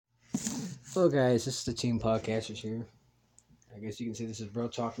Hello guys, this is the Team Podcasters here. I guess you can say this is Bro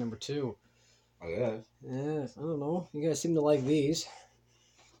Talk number 2. Oh yeah. Yeah, I don't know. You guys seem to like these.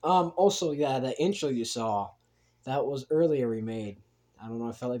 Also, yeah, the intro you saw, that was earlier remade. I don't know,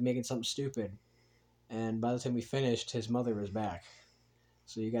 I felt like making something stupid. And by the time we finished, his mother was back.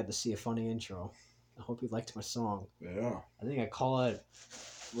 So you got to see a funny intro. I hope you liked my song. Yeah. I think I call it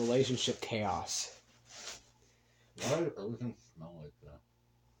Relationship Chaos. Why does everything smell like that?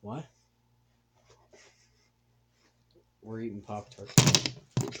 What? We're eating Pop-Tarts.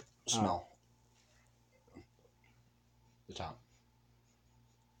 Smell. The top.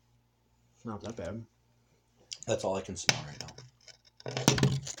 Not that bad. That's all I can smell right now.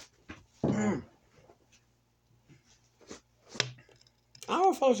 I don't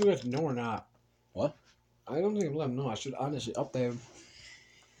know if I was going to know or not. What? I don't think I'm letting them know. I should honestly up there.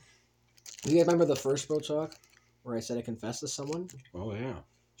 You guys remember the first Bro Talk where I said I confessed to someone? Oh yeah.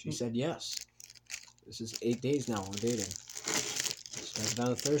 She said yes. This is 8 days now we're dating. Started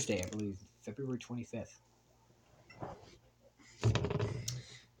on a Thursday, I believe, February 25th.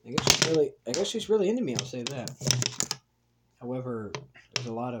 I guess she's really into me, I'll say that. However, there's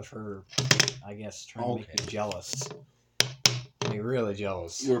a lot of her, I guess, trying to make me jealous. I mean, really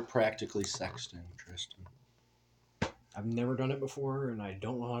jealous. You're practically sexting, Tristan. I've never done it before, and I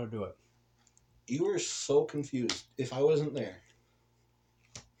don't know how to do it. You were so confused. If I wasn't there.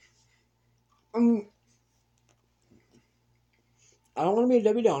 I don't want to be a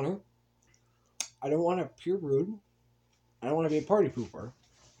Debbie Downer. I don't want to appear rude. I don't want to be a party pooper.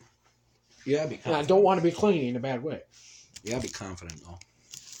 Yeah, be confident. And I don't want to be clingy in a bad way. Yeah, be confident though.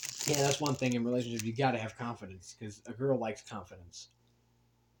 Yeah, that's one thing in relationships. You got to have confidence because a girl likes confidence.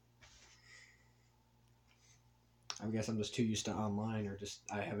 I guess I'm just too used to online, or just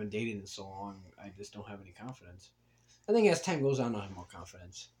I haven't dated in so long. I just don't have any confidence. I think as time goes on, I'll have more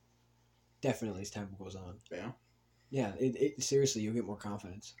confidence. Definitely as time goes on. Yeah. Yeah, seriously, you'll get more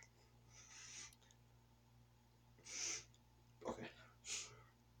confidence. Okay.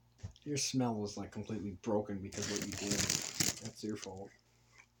 Your smell was like completely broken because of what you did. That's your fault.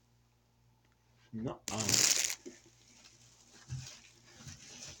 No.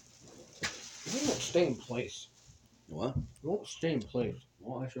 You won't stay in place. What? You won't stay in place.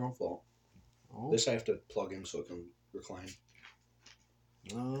 Well, that's your own fault. Oh. This I have to plug in so it can recline.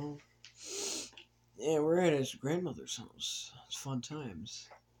 Oh. Yeah, we're at his grandmother's house. It's fun times.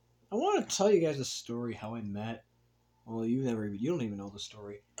 I want to tell you guys a story how I met. Well, you don't even know the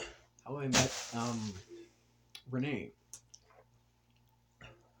story. How I met Renee.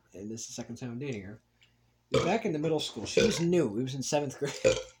 And this is the second time I'm dating her. Back in the middle school, she was new. We was in 7th grade.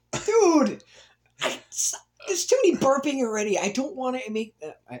 Dude! There's too many burping already. I don't want to make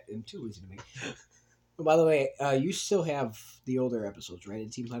that. I'm too lazy to make. Oh, by the way, you still have the older episodes, right? In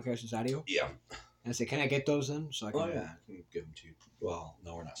Team Podcasters Audio? Yeah. And I say, can I get those then? So I can. Oh yeah, I can give them to you. Well,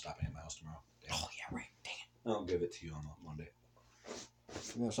 no, we're not stopping at my house tomorrow. Damn. Oh yeah, right. Dang it. I'll give it to you on Monday.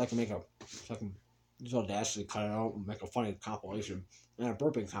 Yeah, so I can use Audacity, cut it out, and make a funny compilation and a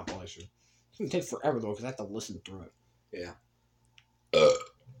burping compilation. It's gonna take forever though, because I have to listen through it. Yeah.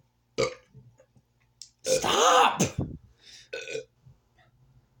 Stop!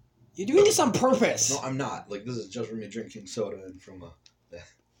 You're doing this on purpose. No, I'm not. Like, this is just from me drinking soda and from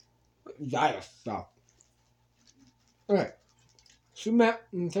You gotta stop. Okay. She met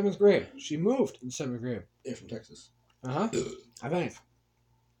in 7th grade. She moved in 7th grade. Yeah, from Texas. I think.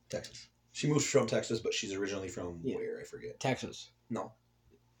 Texas. She moved from Texas, but she's originally from where? I forget. Texas. No.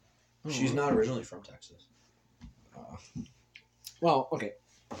 Oh, She's not originally from Texas. Well, okay.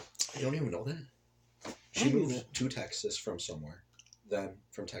 You don't even know that? She moved to Texas from somewhere. Then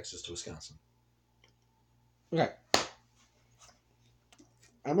from Texas to Wisconsin. Okay.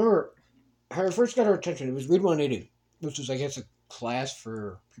 I remember how I first got her attention. It was Read 180, which was, I guess, a class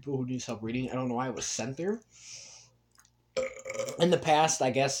for people who need help reading. I don't know why I was sent there. In the past, I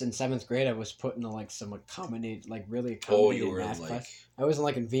guess, in 7th grade, I was put into, like, some accommodated math class. I was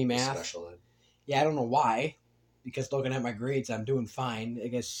in V math. Special ed. Yeah, I don't know why. Because looking at my grades, I'm doing fine. I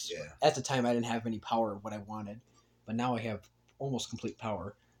guess at the time, I didn't have any power of what I wanted. But now I have almost complete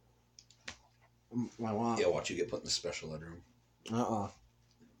power. Yeah, watch you get put in the special ed room.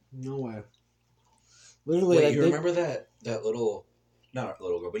 No way. Literally, wait, you remember that little, not a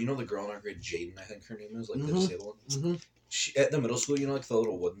little girl, but you know the girl in our grade, Jaden, I think her name is, like the disabled one? Mm-hmm. She, at the middle school, you know, like the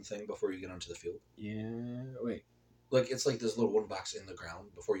little wooden thing before you get onto the field? Yeah, wait. Like, it's like this little wooden box in the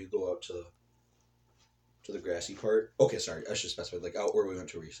ground before you go out to the grassy part. Okay, sorry, I should specify, like out where we went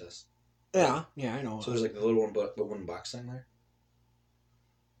to recess. Yeah, I know. So there's like the little wooden box thing there.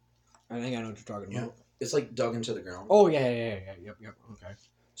 I think I know what you're talking about. It's like dug into the ground. Oh, yeah. Yep, okay.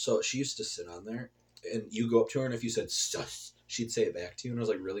 So she used to sit on there, and you go up to her, and if you said sus, she'd say it back to you, and it was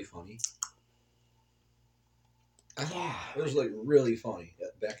like really funny. Yeah. It was like really funny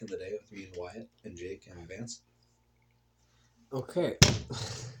back in the day with me and Wyatt and Jake and Vance. Okay.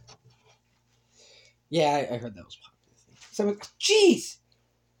 Yeah, I heard that was popular. So I'm like, jeez!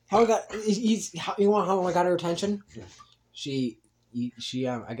 How I got, you want how I got her attention? Yeah. She,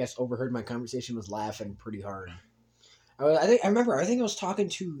 I guess overheard my conversation, was laughing pretty hard. I think I was talking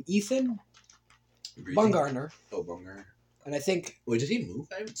to Ethan Bumgarner, Oh, Bumgarner. and I think Wait, did he move?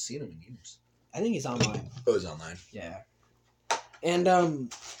 I haven't seen him in years. he's online. Oh, he's online. Yeah. And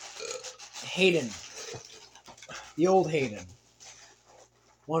Hayden, the old Hayden,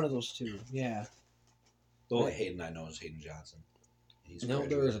 one of those two. Yeah. The only Hayden I know is Hayden Johnson. He's No,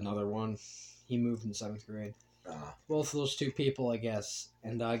 graduated. there is another one. He moved in 7th grade. Both of those two people, I guess.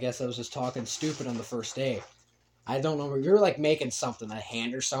 And I guess I was just talking stupid on the first day. I don't know. We were like making something, a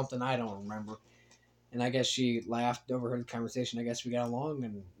hand or something. I don't remember. And I guess she laughed, overheard the conversation. I guess we got along,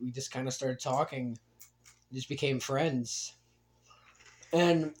 and we just kind of started talking. Just became friends.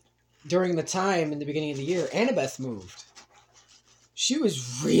 And during the time in the beginning of the year, Annabeth moved. She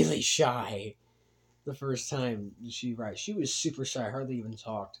was really shy the first time she was super shy, hardly even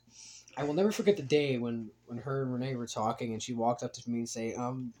talked. I will never forget the day when her and Renee were talking, and she walked up to me and say,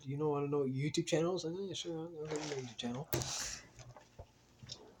 do you want to know what YouTube channel is? I said, yeah, sure, I'll know YouTube channel.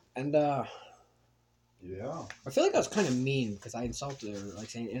 And Yeah. I feel like I was kind of mean because I insulted her, like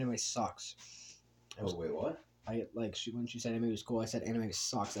saying anime sucks. Oh, wait, what? When she said anime was cool, I said anime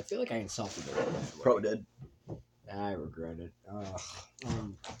sucks. I feel like I insulted her. Probably did. I regret it.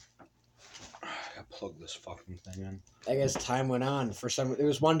 I gotta plug this fucking thing in. I guess time went on. There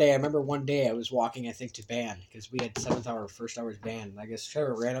was one day, I remember one day I was walking, I think, to band because we had 7th hour, 1st hours band. And I guess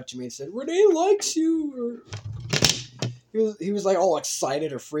Trevor ran up to me and said, Renee likes you. He was like all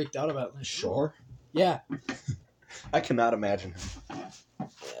excited or freaked out about it. Sure. Yeah. I cannot imagine him.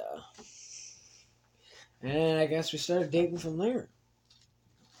 Yeah. And I guess we started dating from there.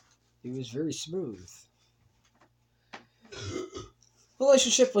 He was very smooth.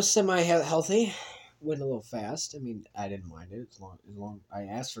 Relationship was semi-healthy. Went a little fast. I mean, I didn't mind it as long I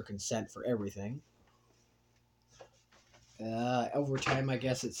asked for consent for everything. Over time, I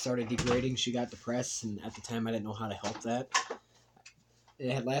guess it started degrading. She got depressed, and at the time, I didn't know how to help that.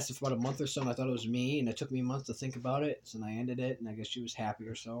 It had lasted for about a month or so, and I thought it was me, and it took me a month to think about it, so I ended it, and I guess she was happy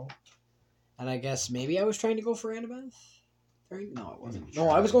or so. And I guess maybe I was trying to go for Annabeth? No, I wasn't. No,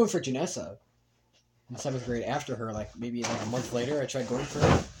 I was going for Janessa in 7th grade after her, maybe a month later. I tried going for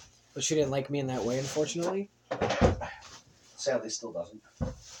her, but she didn't like me in that way, unfortunately. Sadly, still doesn't.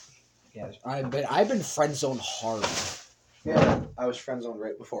 Yeah, I've been friend zoned hard. Yeah, I was friend zoned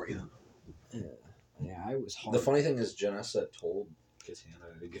right before you. Yeah, I was hard. The funny thing is, Janessa told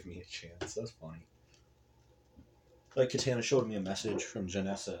Katana to give me a chance. That's funny. Like, Katana showed me a message from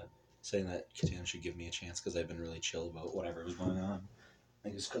Janessa saying that Katana should give me a chance because I've been really chill about whatever was going on. I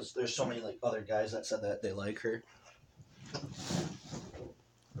think it's because there's so many other guys that said that they like her.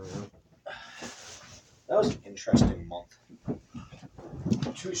 That was an interesting month.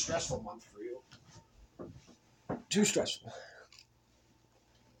 Too stressful month for you. Too stressful.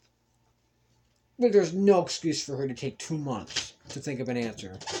 But there's no excuse for her to take 2 months to think of an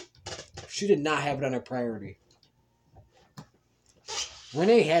answer. She did not have it on her priority.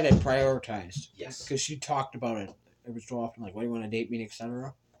 Renee had it prioritized. Yes. Because she talked about it every so often, what do you want to date me,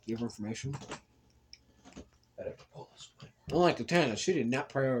 etc. Give her information. Unlike the tennis, she did not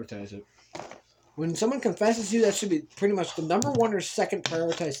prioritize it. When someone confesses to you, that should be pretty much the number one or second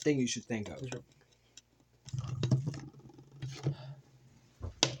prioritized thing you should think of.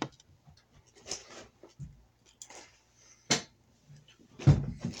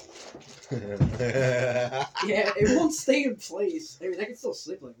 Yeah, it won't stay in place. I mean, I can still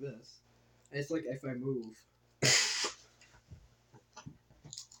sleep like this. It's like if I move.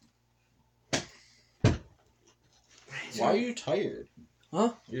 Why are you tired?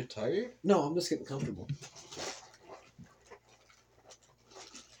 Huh? You're tired? No, I'm just getting comfortable.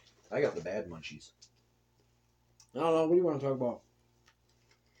 I got the bad munchies. I don't know. What do you want to talk about?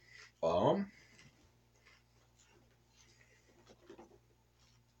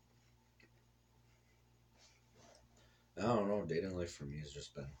 I don't know. Dating life for me has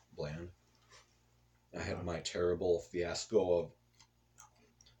just been bland. I had my terrible fiasco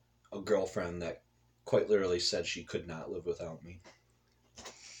of a girlfriend that quite literally said she could not live without me.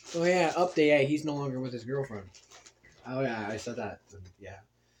 Oh yeah, update. Yeah, he's no longer with his girlfriend. Oh yeah, I said that. Yeah.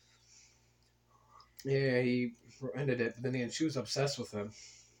 Yeah, he ended it, but then she was obsessed with him.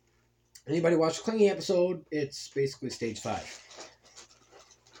 Anybody watch the Clingy episode? It's basically stage 5.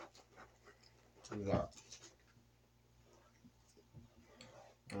 Yeah.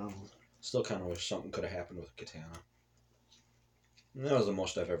 Um, Still kind of wish something could have happened with Katana. And that was the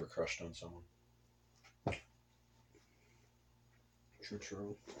most I've ever crushed on someone.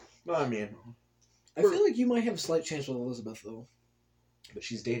 true. No, I mean, I feel like you might have a slight chance with Elizabeth, though. but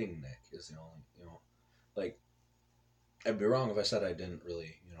she's dating Nick is the only, like, I'd be wrong if I said I didn't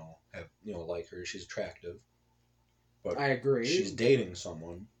really, have, like her. She's attractive. But I agree. she's dating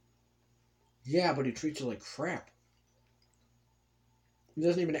someone. Yeah, but he treats her like crap. He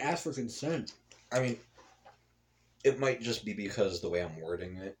doesn't even ask for consent. I mean, it might just be because the way I'm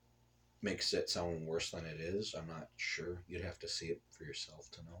wording it makes it sound worse than it is. I'm not sure. You'd have to see it for yourself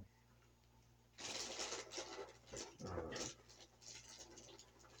to know.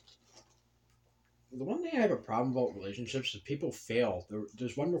 The one thing I have a problem about relationships is people fail.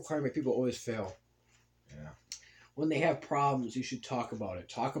 There's one requirement: people always fail. Yeah. When they have problems, you should talk about it.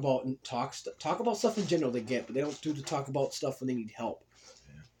 Talk about stuff in general they get, but they don't do to talk about stuff when they need help.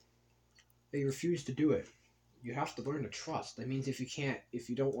 Yeah. They refuse to do it. You have to learn to trust. That means if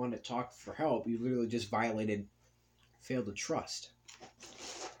you don't want to talk for help, you literally just failed to trust.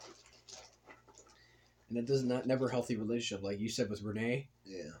 And it does not never healthy relationship, like you said with Renee.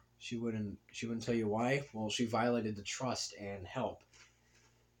 Yeah. She wouldn't tell you why. Well, she violated the trust and help.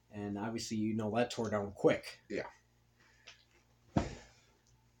 And obviously, that tore down quick. Yeah.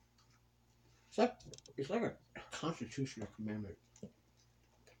 It's like a constitutional commandment.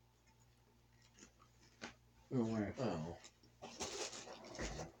 No way. Oh.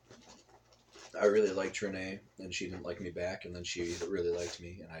 I really liked Renee, and she didn't like me back, and then she really liked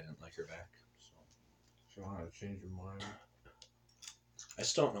me, and I didn't like her back. So how to change your mind? I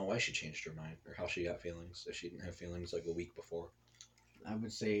still don't know why she changed her mind, or how she got feelings, if she didn't have feelings like a week before. I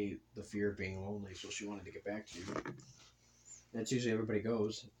would say the fear of being lonely, so she wanted to get back to you. That's usually everybody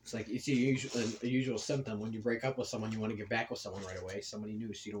goes. It's like it's a usual symptom when you break up with someone, you want to get back with someone right away, somebody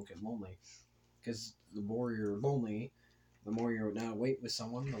new, so you don't get lonely. Because the more you're lonely, the more you're not wait with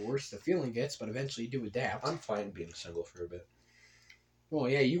someone, the worse the feeling gets. But eventually, you do adapt. I'm fine being single for a bit. Well,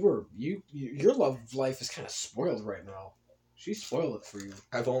 yeah, your love life is kind of spoiled right now. She spoiled it for you.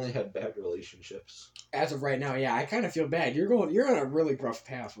 I've only had bad relationships. As of right now, yeah, I kind of feel bad. You're on a really rough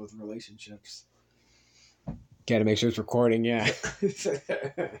path with relationships. Gotta make sure it's recording, yeah.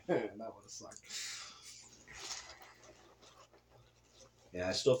 That would suck. Yeah,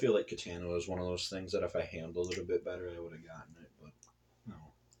 I still feel like Katana was one of those things that if I handled it a bit better, I would have gotten it, but no.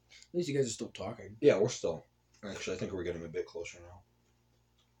 At least you guys are still talking. Yeah, we're still. Actually, I think we're getting a bit closer now.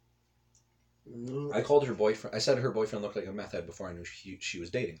 No. I called her boyfriend. I said her boyfriend looked like a meth head before I knew she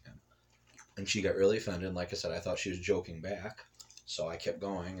was dating him. And she got really offended. And like I said, I thought she was joking back. So I kept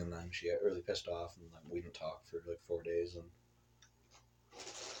going, and then she got really pissed off, and then we didn't talk for like 4 days.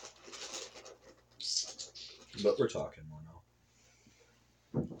 But we're talking more now.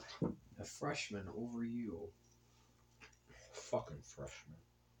 A freshman over you. Fucking freshman.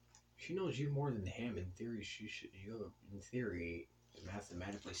 She knows you more than him. In theory, in theory,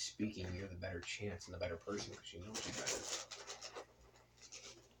 mathematically speaking, you're the better chance and the better person because she knows you better.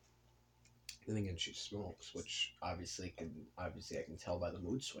 Then again, she smokes, which obviously I can tell by the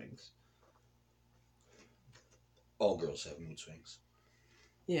mood swings. All girls have mood swings.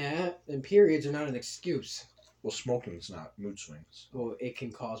 Yeah, and periods are not an excuse. Well, smoking's not mood swings. Well, it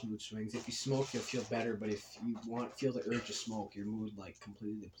can cause mood swings. If you smoke, you'll feel better, but if you feel the urge to smoke, your mood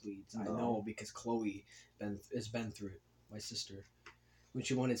completely depletes. No. I know because Chloe has been through it. My sister, when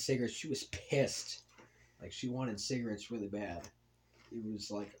she wanted cigarettes, she was pissed. Like she wanted cigarettes really bad. It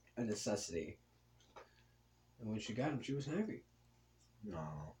was like a necessity. And when she got them, she was happy.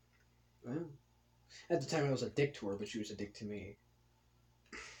 No. Well, at the time, I was a dick to her, but she was a dick to me.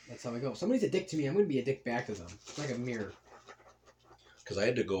 That's how I go. If somebody's a dick to me, I'm going to be a dick back to them. It's like a mirror. Because I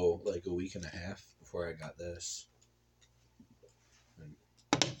had to go like a week and a half before I got this. And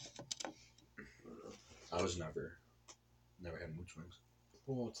I was never had mood swings.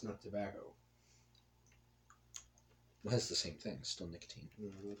 Well, it's not tobacco. Well, that's the same thing. It's still nicotine.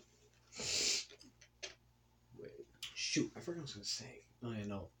 Mm-hmm. Wait. Shoot, I forgot what I was going to say. Oh, yeah,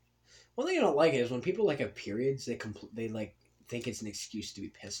 no. One thing I don't like is when people have periods, they think it's an excuse to be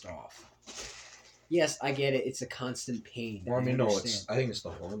pissed off. Yes, I get it. It's a constant pain. Well, I mean, I think it's the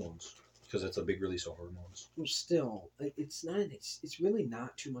hormones because it's a big release of hormones. Well, still, it's not. It's really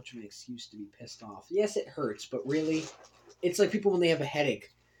not too much of an excuse to be pissed off. Yes, it hurts, but really, it's like people when they have a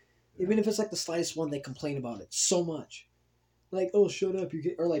headache. Yeah. Even if it's like the slightest one, they complain about it so much. Like, oh, shut up,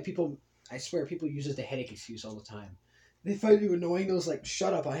 or like people. I swear, people use it as the headache excuse all the time. They find you annoying. Those like,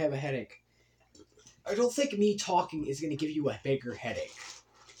 shut up, I have a headache. I don't think me talking is going to give you a bigger headache.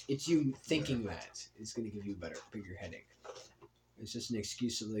 It's you thinking that it's going to give you a bigger headache. It's just an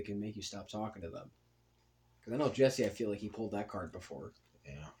excuse so they can make you stop talking to them. Because I know Jesse, I feel like he pulled that card before.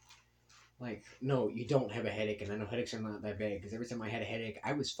 Yeah. Like, no, you don't have a headache, and I know headaches are not that bad. Because every time I had a headache,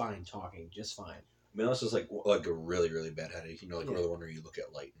 I was fine talking, just fine. I mean, unless it's like a really, really bad headache. You know, like Yeah. the one where you look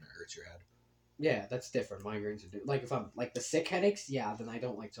at light and it hurts your head. Yeah, that's different. Migraines are different. Like, if I'm, like, the sick headaches, yeah, then I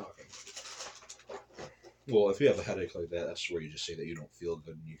don't like talking. Well, if you have a headache like that, that's where you just say that you don't feel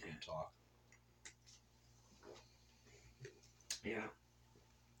good and you can't talk. Yeah.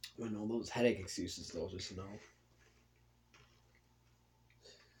 When all those headache excuses, though, just know.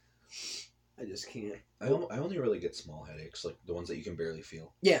 I just can't. I only really get small headaches, like the ones that you can barely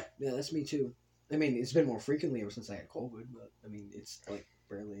feel. Yeah, that's me too. I mean, it's been more frequently ever since I had COVID, but I mean, it's like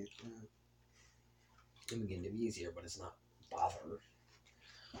barely. I'm getting to be easier, but it's not bother.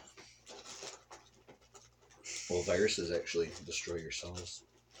 Well, viruses actually destroy your cells.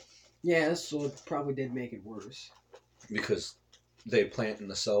 Yeah, so it probably did make it worse. Because they plant in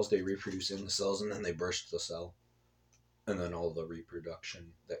the cells, they reproduce in the cells, and then they burst the cell. And then all the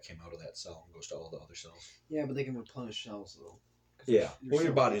reproduction that came out of that cell goes to all the other cells. Yeah, but they can replenish cells, though. Yeah. Well,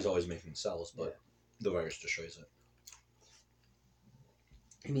 your body's always making cells, but yeah. the virus destroys it.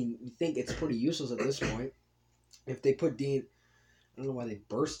 I mean, you think it's pretty useless at this point. If they put DNA... I don't know why they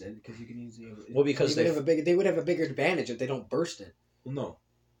burst it, because you can easily... Well, because they would have a bigger advantage if they don't burst it. Well, no.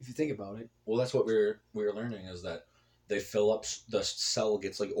 If you think about it. Well, that's what we were learning, is that they fill up... The cell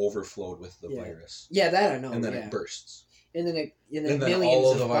gets, like, overflowed with the virus. Yeah, that I know. And then it bursts. And then millions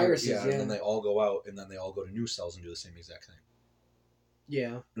all of the viruses, and then they all go out, and then they all go to new cells and do the same exact thing.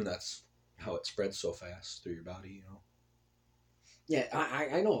 Yeah. And that's how it spreads so fast through your body, you know? Yeah,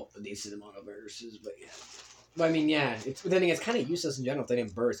 I know a decent amount of viruses, but yeah. But I mean, yeah, it's kind of useless in general if they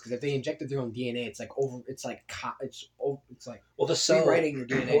didn't burst, because if they injected their own DNA, it's like well, the cell rewriting your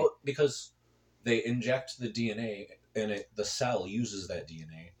DNA. Well, because they inject the DNA, and the cell uses that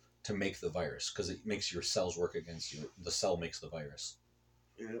DNA to make the virus, because it makes your cells work against you. The cell makes the virus.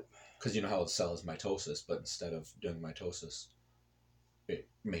 Yep. Because you know how the cell is mitosis, but instead of doing mitosis, it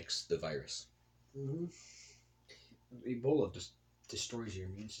makes the virus. Mm-hmm. Ebola just destroys your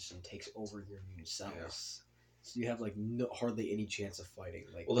immune system, takes over your immune cells. Yeah. So you have like hardly any chance of fighting.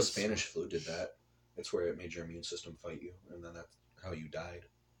 Like, well, the Spanish flu did that. It's where it made your immune system fight you, and then that's how you died.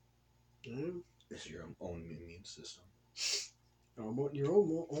 It's your own immune system. Your own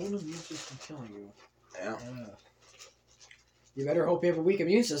immune system killing you. Yeah. You better hope you have a weak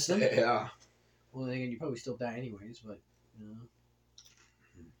immune system. Yeah. Well, then again, you probably still die anyways, but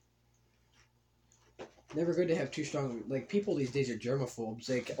never good to have too strong. Like, people these days are germaphobes.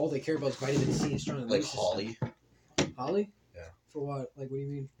 Like, all they care about is vitamin C and strong. Like Holly. Holly? Yeah. For what? Like, what do you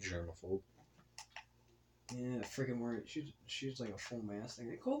mean? Germaphobe. Yeah, freaking weird. She's like a full mask thing.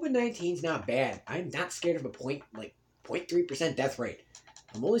 Like, COVID-19's not bad. I'm not scared of a 0.3% death rate.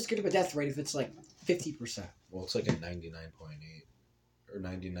 I'm only scared of a death rate if it's like 50%. Well, it's like a 99.8 or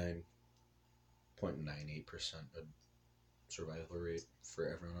 99.98% survival rate for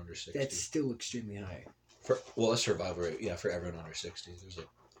everyone under 60. That's still extremely high. A survival rate, yeah, for everyone under 60. There's like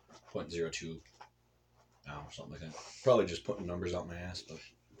 0.02 now, something like that. Probably just putting numbers out my ass, but...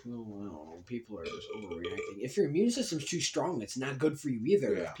 No, people are just overreacting. If your immune system's too strong, it's not good for you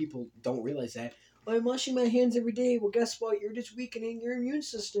either. Yeah. If people don't realize that. Well, I'm washing my hands every day. Well, guess what? You're just weakening your immune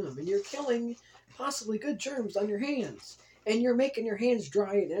system, and you're killing possibly good germs on your hands. And you're making your hands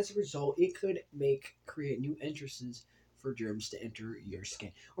dry, and as a result, it could create new entrances for germs to enter your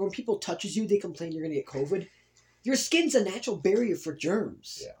skin. Or when people touches you, they complain you're going to get COVID. Your skin's a natural barrier for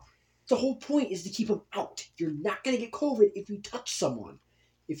germs. Yeah. The whole point is to keep them out. You're not going to get COVID if you touch someone.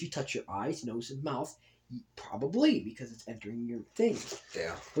 If you touch your eyes, nose, and mouth, probably, because it's entering your thing.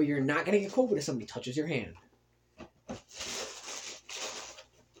 Yeah. But you're not going to get COVID if somebody touches your hand. It's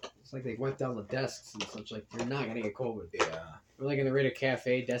like they wipe down the desks and such. Like, you're not going to get COVID. Yeah. Or like in the Raider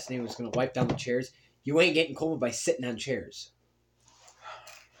Cafe, Destiny was going to wipe down the chairs. You ain't getting COVID by sitting on chairs.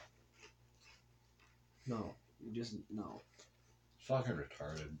 No. You just, no. Fucking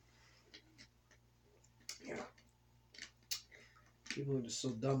retarded. Yeah. People are just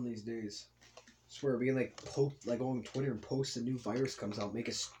so dumb these days. I swear, we like go on Twitter and post a new virus comes out, make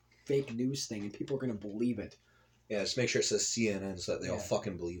a fake news thing, and people are gonna believe it. Yeah, just make sure it says CNN so that they all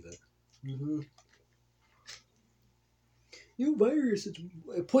fucking believe it. Mm-hmm. New virus, it's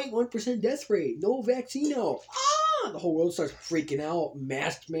 0.1% death rate, no vaccine out. The whole world starts freaking out.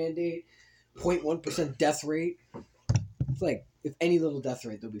 Mask mandate, 0.1% death rate. It's like, if any little death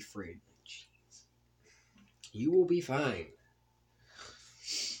rate, they'll be freed. Jeez. You will be fine.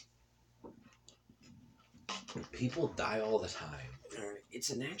 People die all the time. All right. It's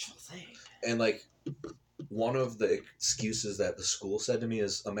a natural thing. And like one of the excuses that the school said to me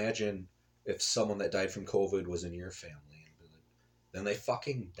is, imagine if someone that died from COVID was in your family, and be like, then they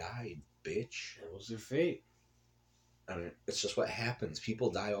fucking died, bitch. That was their fate. I mean, it's just what happens. People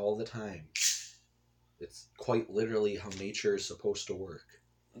die all the time. It's quite literally how nature is supposed to work.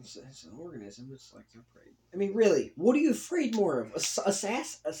 It's an organism. It's like they're afraid. I mean, really, what are you afraid more of?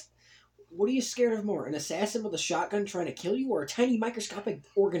 What are you scared of more? An assassin with a shotgun trying to kill you, or a tiny microscopic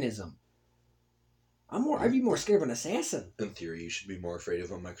organism? I'd be more scared of an assassin. In theory, you should be more afraid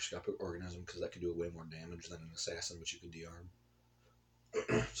of a microscopic organism because that can do way more damage than an assassin, which you can de-arm.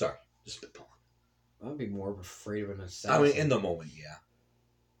 Sorry, just spitballing. I'd be more afraid of an assassin. I mean, in the moment, yeah.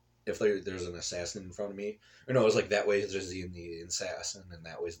 If there's an assassin in front of me, or no, it's like that way there's the assassin and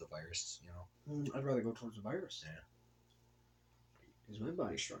that way's the virus, you know? I'd rather go towards the virus. Yeah. Because my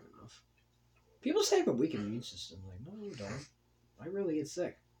body's strong enough. People say I have a weak immune system. Like, no, you don't. I really get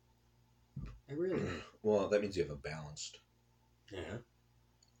sick. I really. Well, that means you have a balanced. Yeah.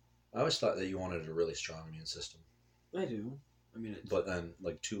 I always thought that you wanted a really strong immune system. I do. I mean, but then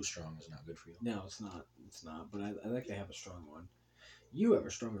like too strong is not good for you. No, it's not. It's not. But I like to have a strong one. You have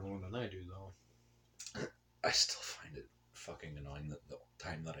a stronger one than I do, though. I still find it fucking annoying that the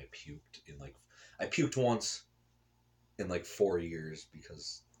time that I puked once in like 4 years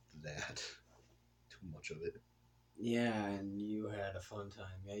because of that. Too much of it. Yeah, and you had a fun time.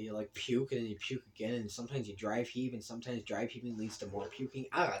 Yeah, you like puke and then you puke again, and sometimes you drive heave, and sometimes drive heaving leads to more puking.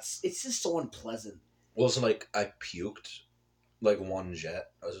 It's just so unpleasant. Well, it's like I puked like one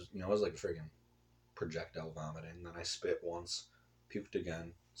jet. I was like friggin' projectile vomiting. Then I spit once, puked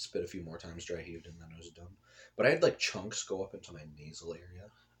again, spit a few more times, dry heaved, and then I was done. But I had like chunks go up into my nasal area.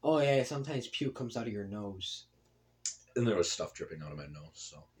 Oh yeah, sometimes puke comes out of your nose. And there was stuff dripping out of my nose,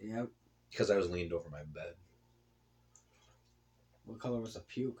 so. Yep. Because I was leaned over my bed. What color was the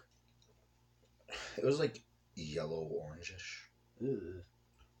puke? It was like yellow orangish. Ugh.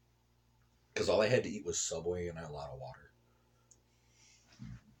 Because all I had to eat was Subway and a lot of water.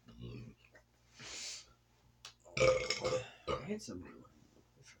 I had some.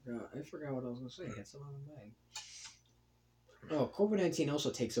 I forgot what I was going to say. I had some on the bag. Oh, COVID-19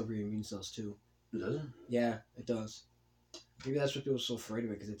 also takes over your immune cells too. Does it? Yeah, it does. Maybe that's what people are so afraid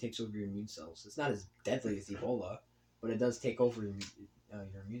of it, because it takes over your immune cells. It's not as deadly as Ebola, but it does take over your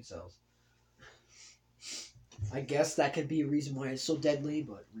immune cells. I guess that could be a reason why it's so deadly,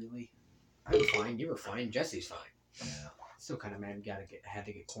 but really, I'm fine. You were fine. Jesse's fine. Yeah. Still kind of mad we had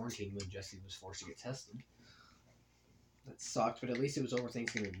to get quarantined when Jesse was forced to get tested. That sucked, but at least it was over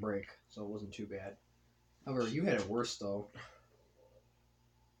Thanksgiving break, so it wasn't too bad. However, you had it worse, though.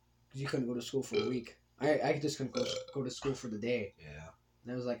 Because you couldn't go to school for a week. I just couldn't go to school for the day. Yeah.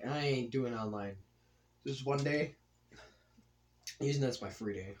 And I was like, I ain't doing online. Just one day. Using that's my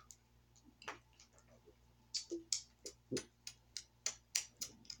free day.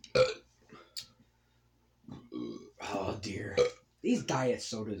 Oh, dear. These diet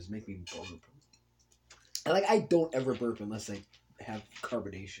sodas make me burp. I don't ever burp unless I have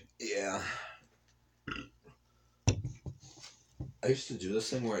carbonation. Yeah. I used to do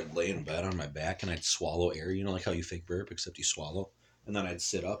this thing where I'd lay in bed on my back and I'd swallow air. You know, like how you fake burp, except you swallow. And then I'd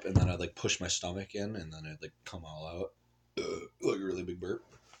sit up and then I'd like push my stomach in and then I'd like come all out. Like a really big burp.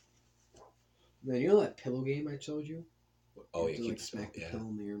 Man, you know that pillow game I told you? Oh, you yeah. have to smack the pillow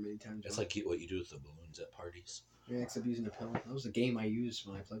in the air many times. It's like what you do with the balloons at parties. Yeah, except using a pillow. That was the game I used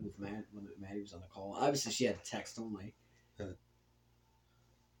when I played with Matt, when Maddie was on the call. Obviously, she had text only.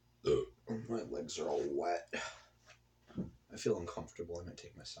 My legs are all wet. I feel uncomfortable. I might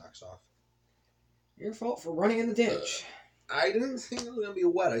take my socks off. Your fault for running in the ditch. I didn't think it was going to be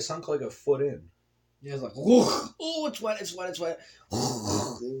wet. I sunk like a foot in. Yeah, I was like, oh, it's wet, it's wet, it's wet.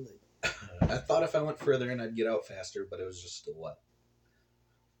 I thought if I went further in, I'd get out faster, but it was just still wet.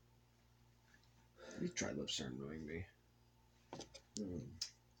 These dry lips are annoying me.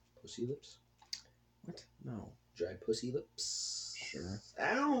 Pussy lips? What? No. Dry pussy lips? Sure.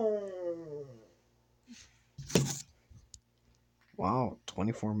 Ow! Wow,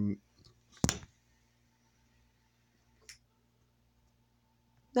 24...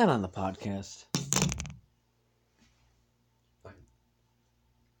 Not on the podcast. Fine.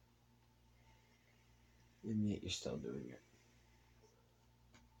 And yet you're still doing it.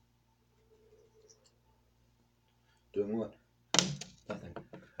 Doing what? Nothing.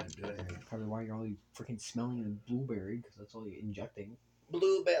 I didn't do anything. That's probably why you're all freaking smelling a blueberry, because that's all you're injecting.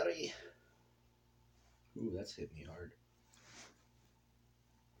 Blueberry. Ooh, that's hit me hard.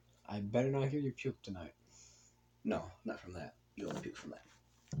 I better not hear you puke tonight. No, not from that. You only puke from that.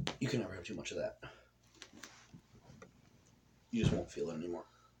 You can never have too much of that. You just won't feel it anymore.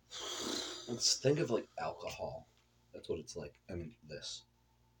 Let's think of like alcohol. That's what it's like. I mean, this.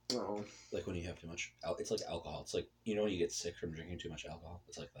 Oh. Like when you have too much. It's like alcohol. It's like, you know when you get sick from drinking too much alcohol?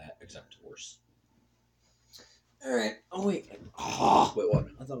 It's like that, except worse. All right. Oh wait. Oh, Wait, what?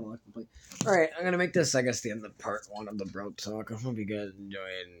 I thought I locked the plate. All right, I'm gonna make this, I guess, the end of part one of the bro talk. I hope you guys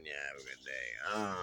enjoyed. Yeah, have a good day.